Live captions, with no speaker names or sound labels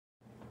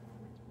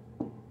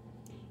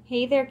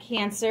Hey there,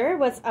 Cancer.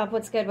 What's up?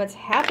 What's good? What's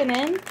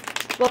happening?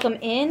 Welcome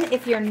in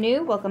if you're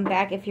new. Welcome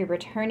back if you're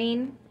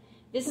returning.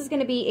 This is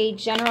going to be a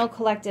general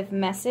collective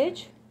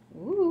message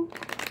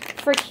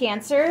for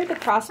Cancer, the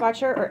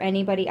cross-watcher, or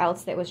anybody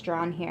else that was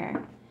drawn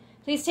here.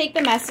 Please take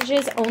the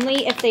messages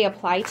only if they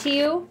apply to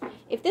you.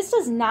 If this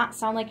does not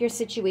sound like your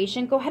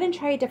situation, go ahead and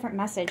try a different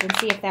message and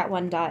see if that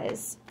one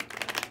does.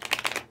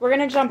 We're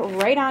going to jump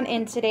right on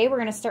in today. We're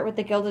going to start with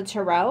the Gilded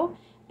Tarot.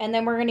 And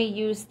then we're going to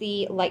use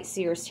the Light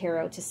Seers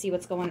Tarot to see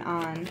what's going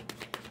on.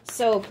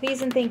 So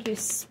please and thank you,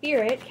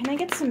 Spirit. Can I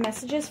get some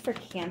messages for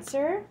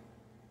Cancer?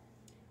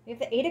 We have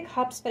the Eight of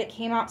Cups, but it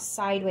came out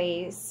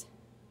sideways.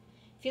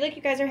 I feel like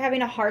you guys are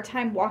having a hard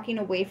time walking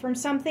away from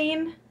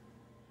something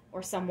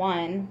or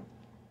someone.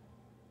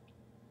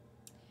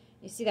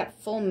 You see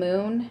that full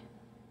moon?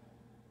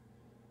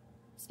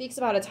 It speaks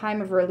about a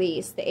time of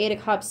release. The Eight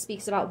of Cups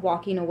speaks about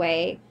walking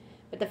away.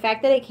 But the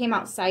fact that it came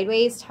out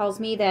sideways tells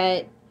me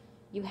that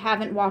you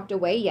haven't walked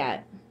away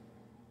yet.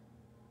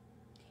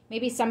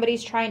 Maybe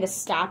somebody's trying to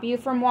stop you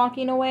from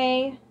walking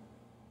away.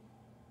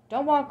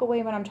 Don't walk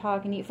away when I'm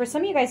talking to you. For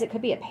some of you guys, it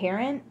could be a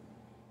parent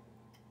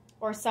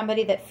or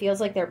somebody that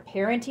feels like they're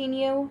parenting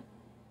you.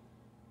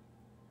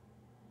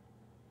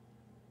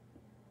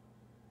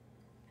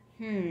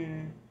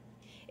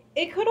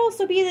 It could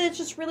also be that it's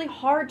just really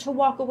hard to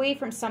walk away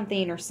from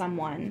something or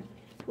someone.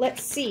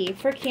 Let's see.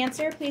 For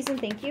Cancer, please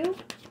and thank you.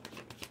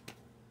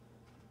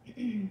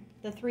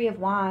 The Three of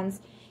Wands.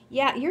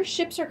 Yeah, your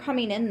ships are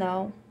coming in,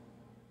 though.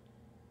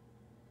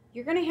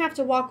 You're going to have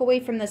to walk away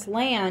from this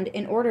land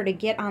in order to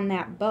get on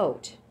that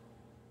boat.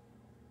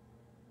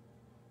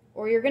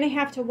 Or you're going to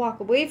have to walk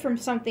away from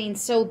something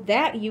so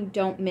that you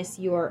don't miss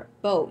your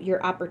boat,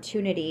 your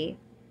opportunity.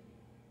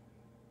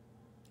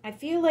 I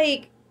feel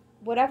like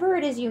whatever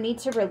it is you need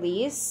to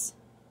release,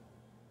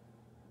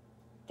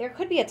 there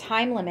could be a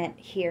time limit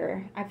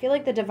here. I feel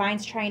like the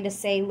Divine's trying to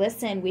say,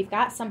 listen, we've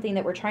got something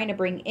that we're trying to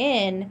bring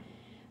in,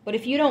 but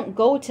if you don't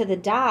go to the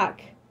dock,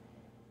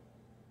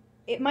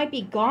 it might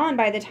be gone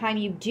by the time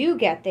you do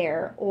get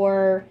there,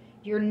 or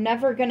you're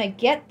never going to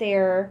get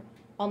there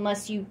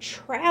unless you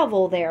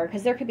travel there,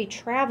 because there could be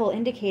travel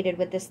indicated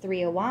with this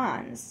Three of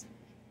Wands.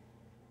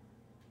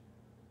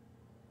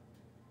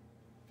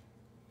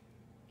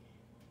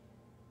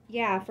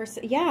 Yeah,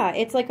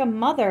 it's like a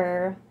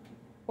mother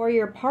or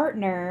your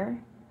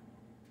partner.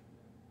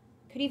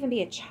 Could even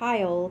be a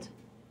child.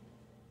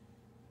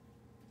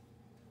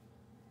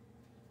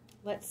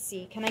 Let's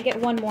see. Can I get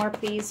one more,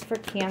 please, for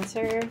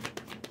Cancer?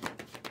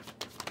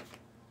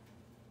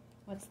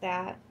 What's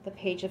that? The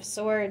Page of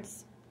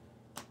Swords.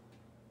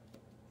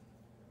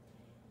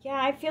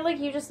 Yeah, I feel like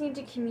you just need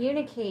to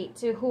communicate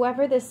to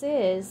whoever this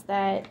is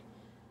that,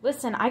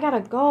 listen, I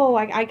gotta go.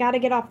 I gotta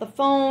get off the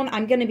phone.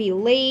 I'm gonna be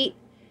late.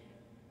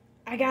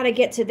 I gotta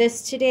get to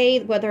this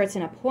today, whether it's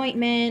an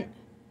appointment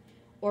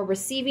or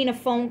receiving a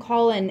phone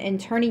call and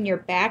turning your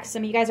back.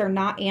 Some of you guys are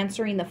not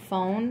answering the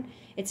phone.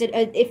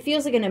 It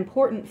feels like an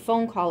important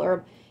phone call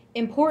or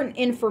important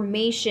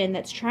information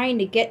that's trying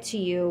to get to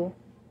you,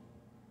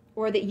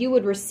 or that you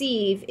would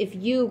receive if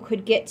you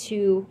could get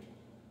to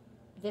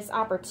this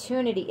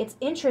opportunity. It's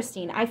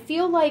interesting. I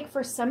feel like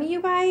for some of you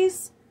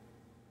guys,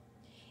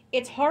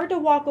 it's hard to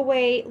walk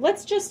away.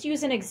 Let's just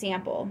use an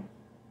example.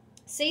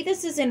 Say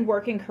this is in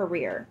work and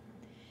career.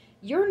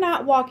 You're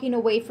not walking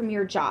away from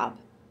your job.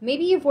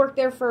 Maybe you've worked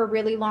there for a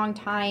really long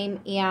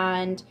time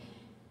and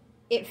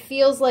it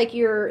feels like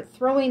you're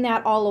throwing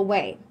that all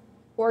away.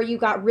 Or you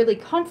got really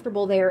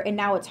comfortable there and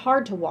now it's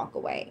hard to walk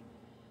away.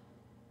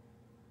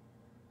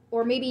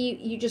 Or maybe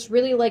you just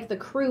really like the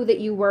crew that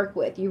you work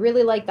with. You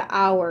really like the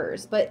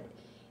hours. But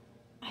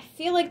I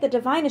feel like the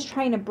Divine is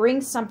trying to bring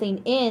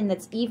something in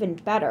that's even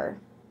better.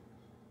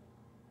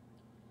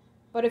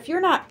 But if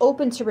you're not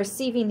open to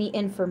receiving the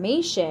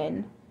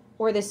information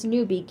or this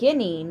new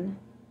beginning,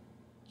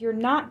 you're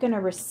not going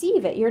to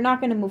receive it. You're not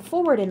going to move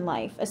forward in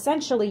life.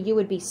 Essentially, you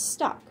would be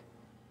stuck.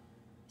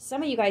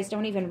 Some of you guys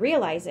don't even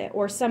realize it,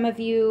 or some of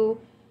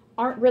you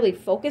aren't really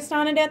focused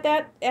on it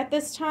at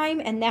this time,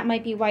 and that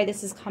might be why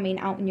this is coming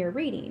out in your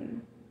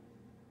reading.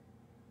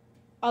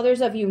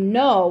 Others of you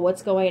know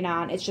what's going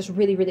on. It's just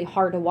really, really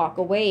hard to walk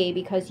away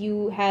because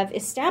you have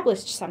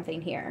established something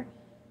here.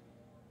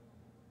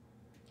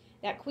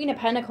 That Queen of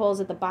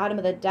Pentacles at the bottom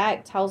of the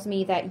deck tells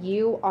me that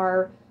you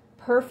are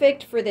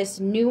perfect for this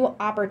new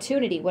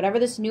opportunity, whatever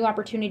this new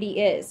opportunity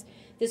is.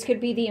 This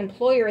could be the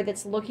employer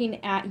that's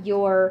looking at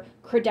your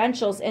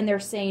credentials and they're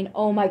saying,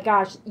 oh my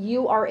gosh,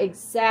 you are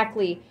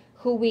exactly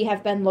who we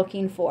have been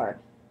looking for.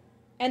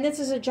 And this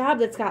is a job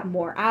that's got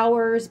more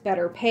hours,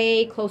 better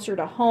pay, closer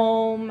to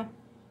home.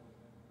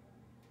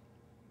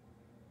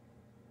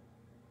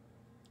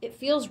 It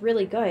feels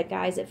really good,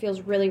 guys. It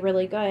feels really,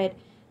 really good.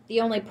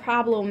 The only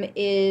problem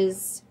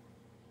is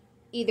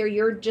either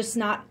you're just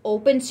not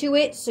open to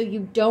it, so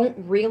you don't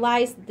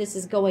realize that this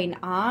is going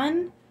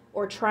on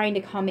or trying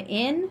to come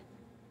in.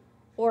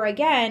 Or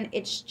again,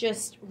 it's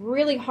just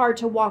really hard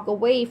to walk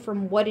away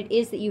from what it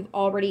is that you've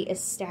already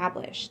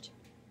established.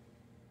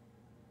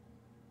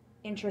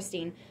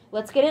 Interesting.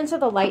 Let's get into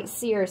the Light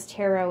Seers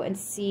Tarot and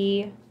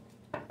see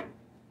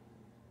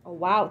Oh,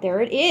 wow, there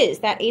it is.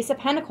 That Ace of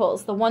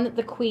Pentacles, the one that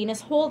the Queen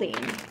is holding.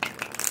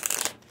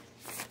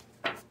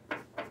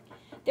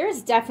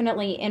 There's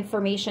definitely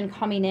information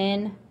coming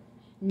in,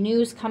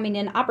 news coming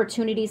in,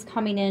 opportunities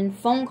coming in,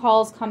 phone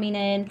calls coming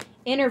in,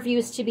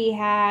 interviews to be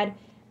had,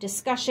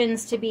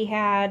 discussions to be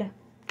had.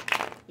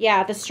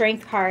 Yeah, the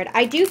Strength card.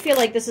 I do feel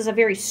like this is a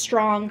very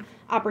strong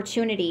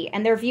opportunity,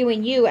 and they're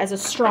viewing you as a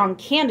strong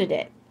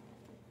candidate.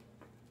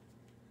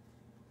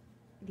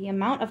 The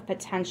amount of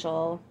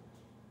potential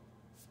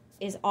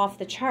is off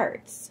the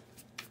charts.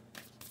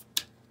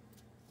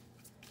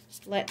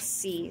 Let's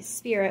see.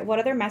 Spirit, what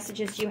other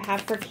messages do you have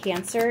for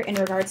Cancer in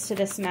regards to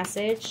this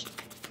message?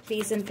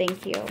 Please and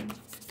thank you.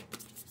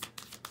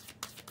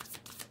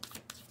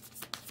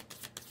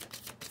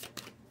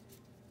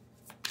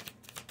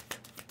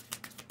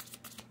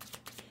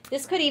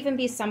 This could even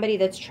be somebody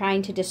that's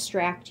trying to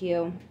distract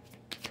you.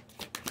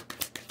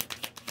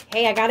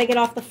 Hey, I got to get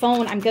off the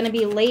phone. I'm going to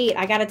be late.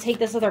 I got to take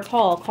this other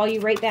call. I'll call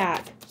you right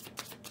back.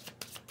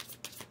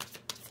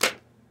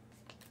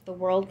 The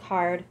World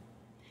card.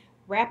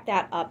 Wrap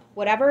that up.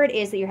 Whatever it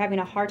is that you're having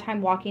a hard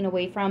time walking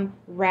away from,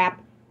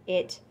 wrap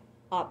it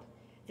up.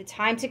 The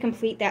time to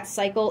complete that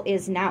cycle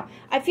is now.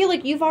 I feel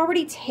like you've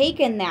already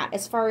taken that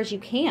as far as you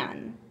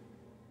can.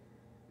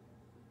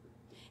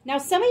 Now,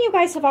 some of you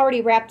guys have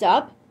already wrapped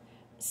up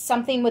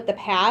something with the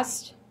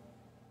past.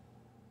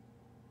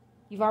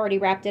 You've already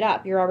wrapped it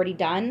up. You're already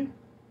done.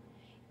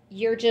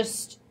 You're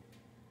just,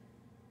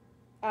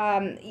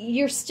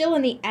 you're still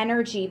in the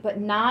energy, but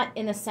not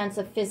in the sense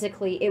of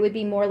physically. It would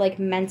be more like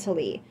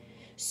mentally.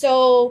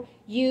 So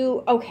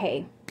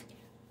okay.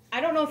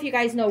 I don't know if you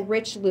guys know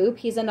Rich Loop.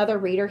 He's another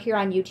reader here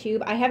on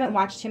YouTube. I haven't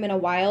watched him in a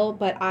while,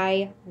 but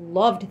I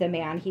loved the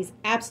man. He's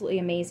absolutely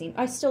amazing.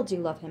 I still do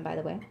love him, by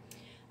the way.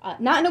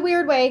 Not in a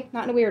weird way.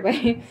 Not in a weird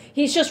way.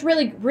 He's just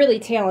really, really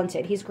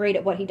talented. He's great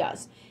at what he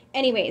does.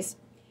 Anyways,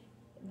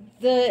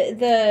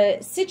 the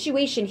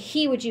situation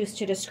he would use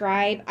to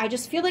describe, I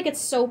just feel like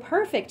it's so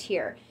perfect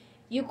here.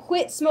 You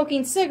quit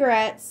smoking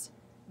cigarettes,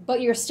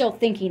 but you're still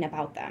thinking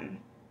about them.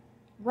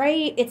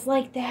 Right? It's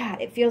like that.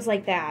 It feels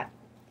like that.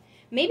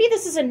 Maybe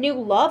this is a new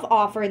love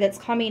offer that's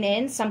coming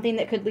in, something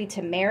that could lead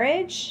to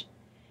marriage.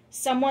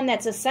 Someone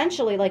that's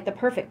essentially like the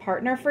perfect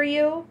partner for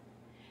you.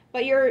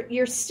 But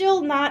you're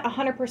still not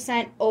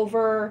 100%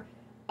 over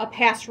a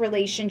past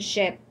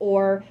relationship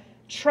or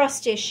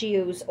trust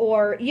issues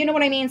or, you know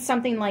what I mean?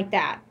 Something like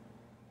that.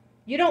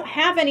 You don't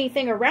have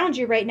anything around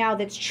you right now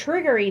that's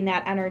triggering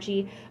that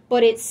energy,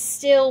 but it's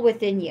still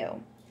within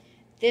you.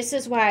 This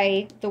is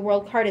why the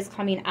World card is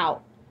coming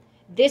out.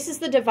 This is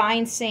the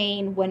divine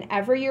saying,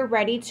 whenever you're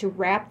ready to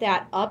wrap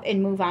that up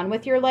and move on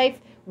with your life,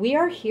 we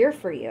are here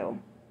for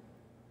you.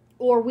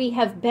 Or we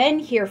have been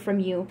here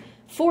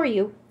for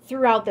you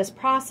throughout this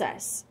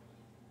process.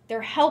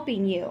 They're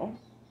helping you.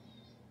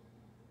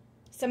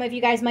 Some of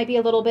you guys might be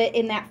a little bit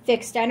in that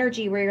fixed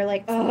energy where you're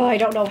like, oh, I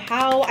don't know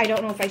how. I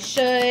don't know if I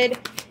should.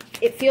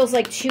 It feels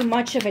like too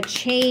much of a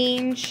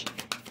change.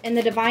 And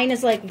the divine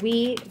is like,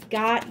 we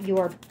got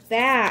your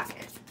back.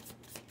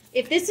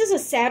 If this is a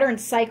Saturn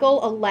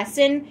cycle, a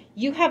lesson,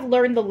 you have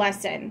learned the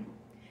lesson,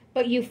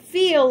 but you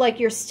feel like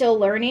you're still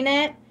learning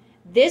it.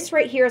 This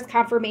right here is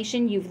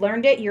confirmation. You've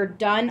learned it. You're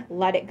done.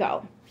 Let it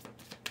go.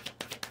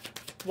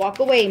 Walk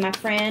away, my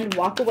friend.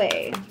 Walk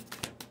away.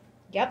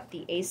 Yep,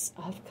 the Ace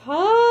of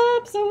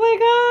Cups.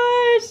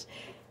 Oh my gosh.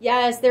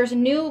 Yes, there's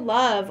new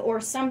love or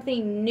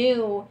something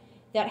new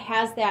that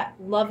has that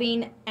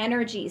loving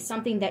energy,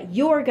 something that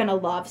you're going to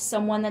love,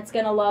 someone that's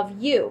going to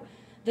love you.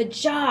 The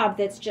job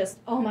that's just,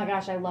 oh my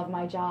gosh, I love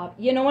my job.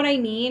 You know what I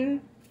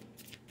mean?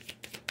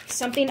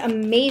 Something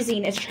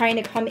amazing is trying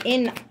to come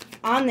in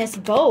on this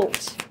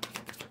boat.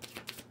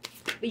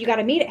 But you got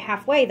to meet it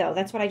halfway, though.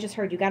 That's what I just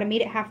heard. You got to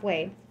meet it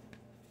halfway.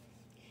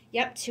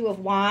 Yep, Two of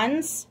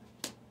Wands.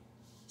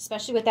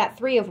 Especially with that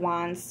Three of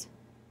Wands.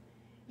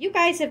 You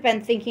guys have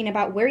been thinking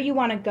about where you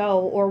want to go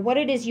or what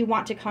it is you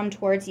want to come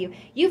towards you.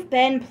 You've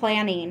been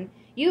planning.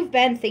 You've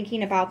been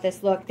thinking about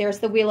this. Look, there's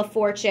the Wheel of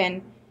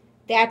Fortune.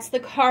 That's the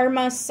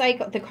karma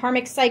cycle, the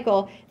karmic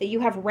cycle that you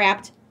have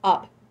wrapped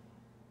up.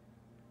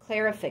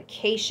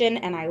 Clarification,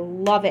 and I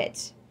love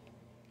it.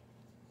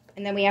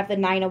 And then we have the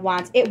Nine of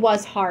Wands. It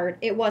was hard.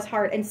 It was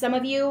hard. And some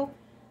of you,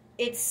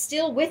 it's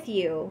still with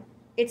you.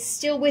 It's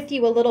still with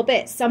you a little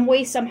bit, some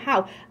way,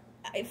 somehow.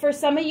 For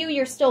some of you,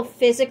 you're still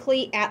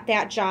physically at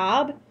that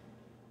job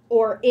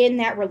or in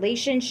that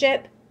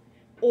relationship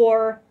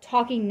or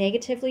talking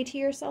negatively to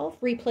yourself,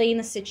 replaying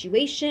the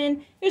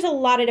situation. There's a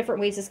lot of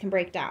different ways this can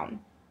break down.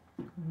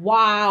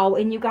 Wow.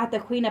 And you got the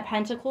Queen of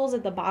Pentacles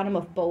at the bottom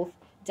of both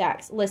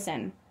decks.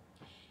 Listen,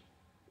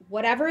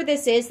 whatever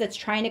this is that's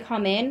trying to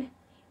come in,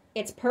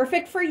 it's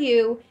perfect for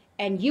you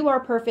and you are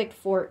perfect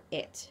for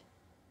it.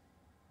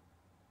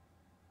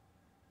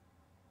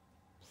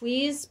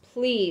 Please,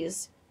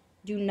 please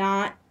do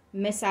not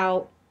miss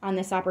out on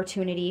this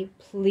opportunity.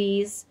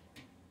 Please,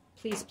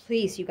 please,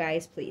 please, you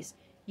guys, please.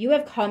 You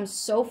have come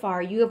so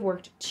far. You have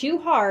worked too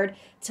hard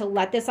to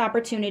let this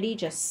opportunity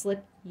just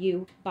slip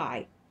you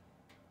by.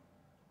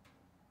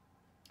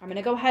 I'm going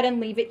to go ahead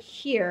and leave it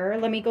here.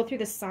 Let me go through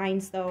the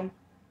signs, though.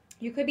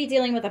 You could be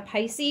dealing with a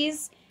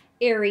Pisces,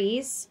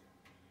 Aries,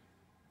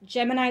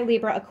 Gemini,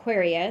 Libra,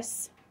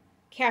 Aquarius,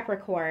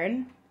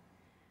 Capricorn,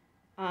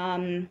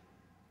 Taurus,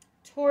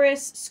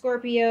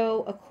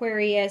 Scorpio,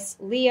 Aquarius,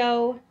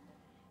 Leo,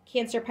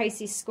 Cancer,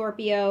 Pisces,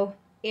 Scorpio,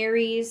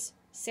 Aries,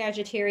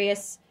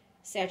 Sagittarius,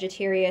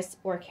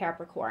 or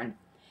Capricorn.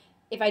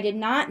 If I did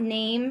not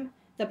name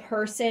the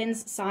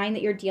person's sign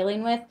that you're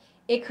dealing with,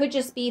 it could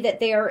just be that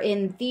they are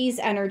in these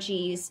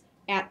energies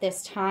at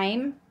this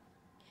time.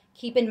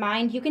 Keep in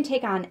mind, you can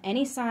take on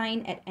any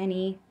sign at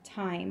any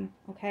time,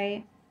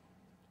 okay?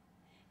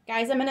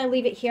 Guys, I'm going to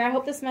leave it here. I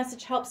hope this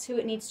message helps who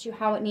it needs to,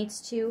 how it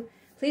needs to.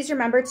 Please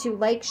remember to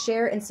like,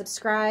 share, and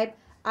subscribe.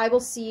 I will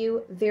see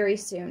you very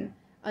soon.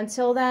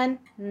 Until then,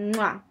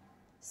 mwah,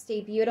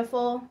 stay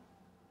beautiful,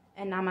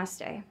 and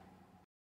namaste.